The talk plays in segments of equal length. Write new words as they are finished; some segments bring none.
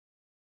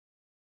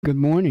Good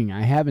morning.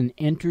 I have an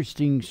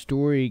interesting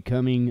story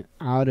coming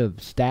out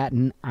of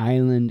Staten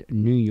Island,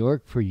 New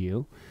York for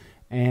you.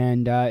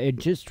 And it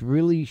just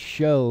really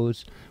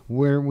shows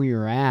where we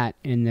are at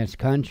in this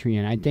country.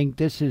 And I think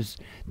this is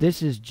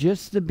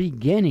just the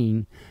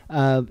beginning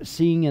of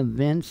seeing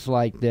events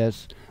like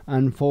this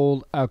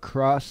unfold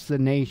across the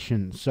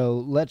nation. So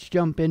let's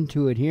jump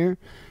into it here.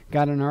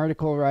 Got an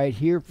article right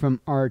here from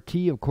RT.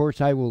 Of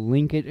course, I will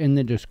link it in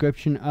the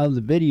description of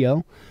the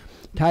video.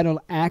 Titled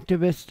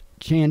Activists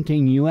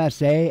Chanting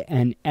USA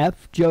and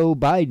F. Joe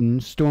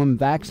Biden Storm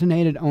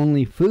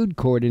Vaccinated-Only Food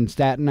Court in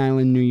Staten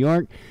Island, New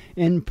York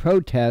in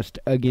protest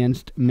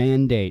against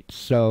mandates.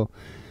 So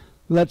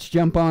let's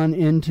jump on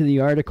into the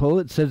article.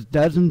 It says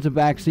dozens of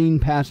vaccine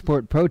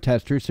passport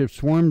protesters have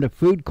swarmed a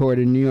food court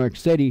in New York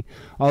City.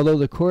 Although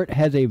the court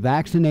has a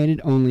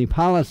vaccinated-only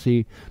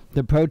policy,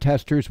 the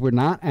protesters were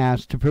not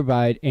asked to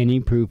provide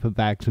any proof of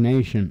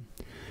vaccination.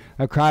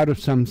 A crowd of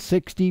some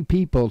 60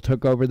 people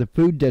took over the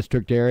food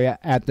district area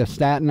at the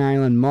Staten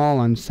Island Mall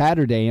on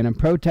Saturday in a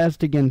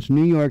protest against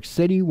New York's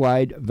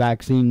citywide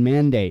vaccine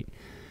mandate.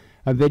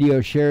 A video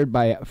shared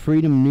by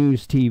Freedom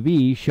News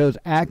TV shows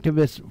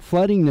activists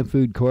flooding the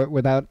food court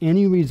without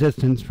any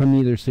resistance from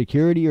either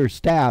security or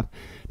staff,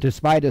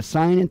 despite a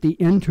sign at the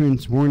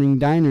entrance warning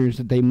diners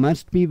that they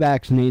must be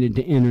vaccinated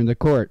to enter the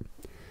court.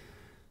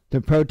 The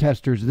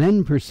protesters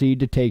then proceed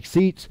to take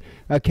seats,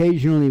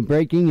 occasionally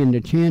breaking into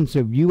chants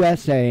of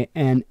USA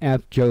and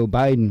F. Joe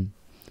Biden.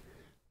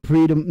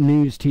 Freedom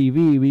News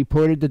TV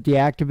reported that the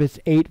activists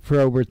ate for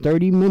over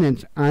 30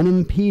 minutes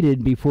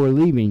unimpeded before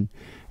leaving.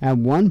 At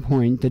one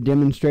point, the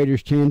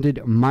demonstrators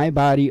chanted, "My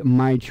body,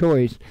 my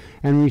choice,"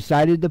 and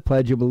recited the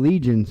Pledge of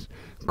Allegiance.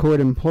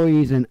 Court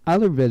employees and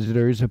other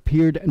visitors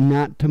appeared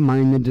not to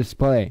mind the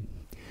display.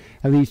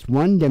 At least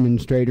one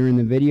demonstrator in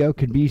the video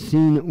could be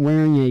seen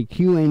wearing a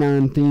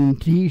QAnon-themed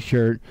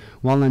T-shirt,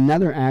 while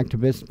another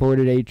activist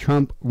sported a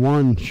Trump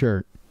Won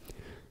shirt.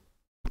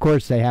 Of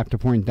course, they have to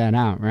point that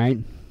out, right?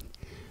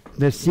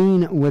 The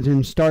scene was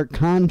in stark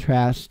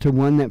contrast to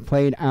one that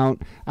played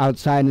out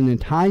outside an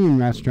Italian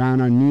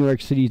restaurant on New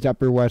York City's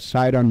Upper West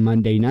Side on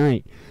Monday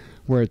night,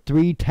 where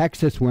 3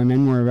 Texas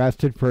women were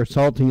arrested for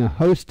assaulting a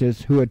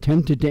hostess who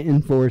attempted to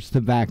enforce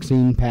the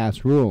vaccine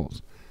pass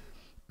rules.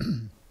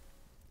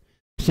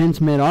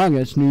 Since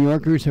mid-August, New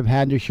Yorkers have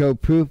had to show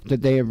proof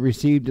that they have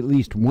received at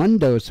least one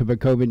dose of a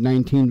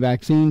COVID-19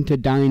 vaccine to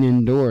dine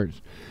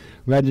indoors.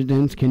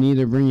 Residents can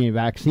either bring a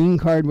vaccine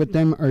card with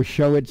them or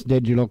show its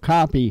digital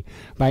copy.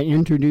 By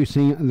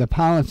introducing the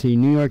policy,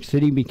 New York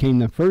City became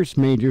the first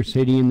major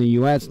city in the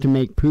U.S. to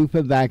make proof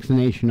of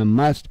vaccination a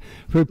must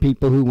for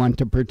people who want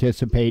to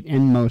participate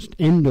in most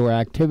indoor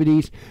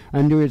activities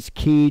under its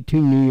Key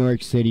to New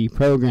York City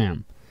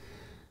program.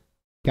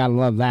 Gotta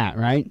love that,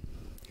 right?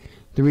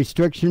 The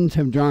restrictions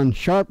have drawn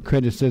sharp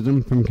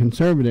criticism from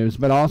conservatives,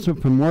 but also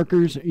from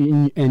workers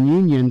and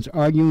unions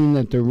arguing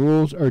that the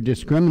rules are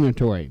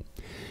discriminatory.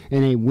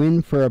 In a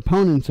win for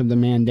opponents of the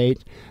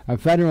mandate, a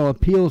federal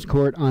appeals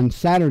court on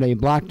Saturday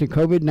blocked a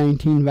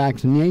COVID-19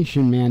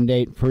 vaccination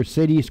mandate for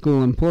city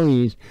school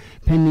employees,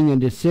 pending a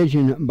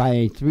decision by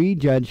a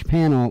 3-judge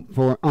panel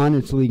on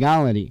its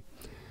legality.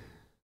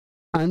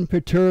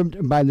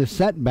 Unperturbed by the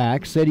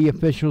setback, city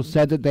officials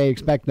said that they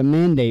expect the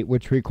mandate,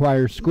 which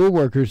requires school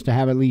workers to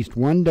have at least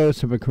one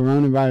dose of a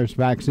coronavirus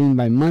vaccine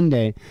by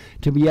Monday,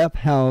 to be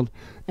upheld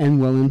and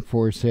will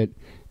enforce it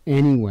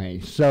anyway.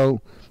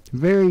 So,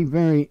 very,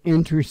 very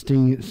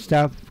interesting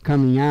stuff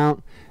coming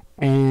out,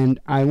 and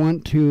I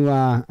want to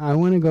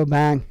go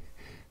back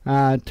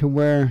to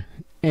where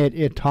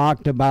it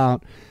talked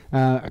about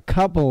a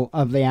couple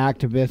of the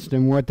activists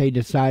and what they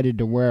decided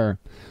to wear.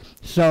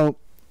 So,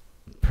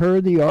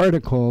 per the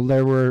article,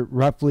 there were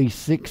roughly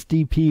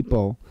 60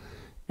 people,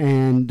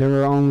 and there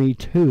were only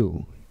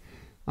two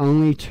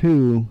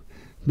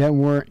that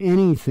wore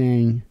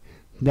anything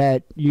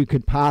that you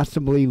could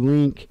possibly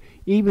link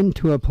even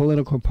to a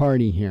political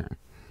party here.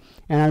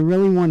 And I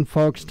really want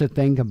folks to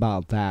think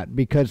about that,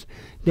 because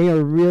they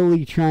are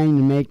really trying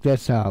to make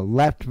this a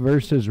left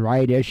versus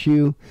right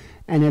issue,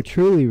 and it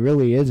truly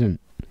really isn't.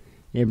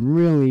 It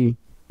really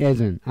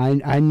isn't.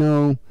 I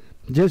know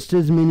just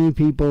as many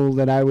people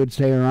that I would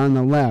say are on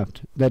the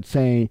left that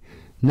say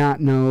not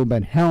no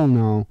but hell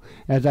no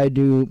as I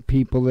do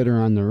people that are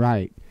on the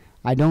right.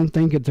 I don't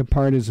think it's a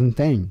partisan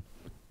thing.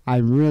 I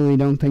really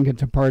don't think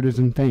it's a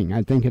partisan thing.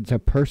 I think it's a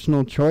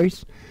personal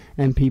choice,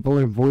 and people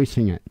are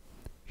voicing it.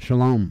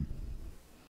 Shalom.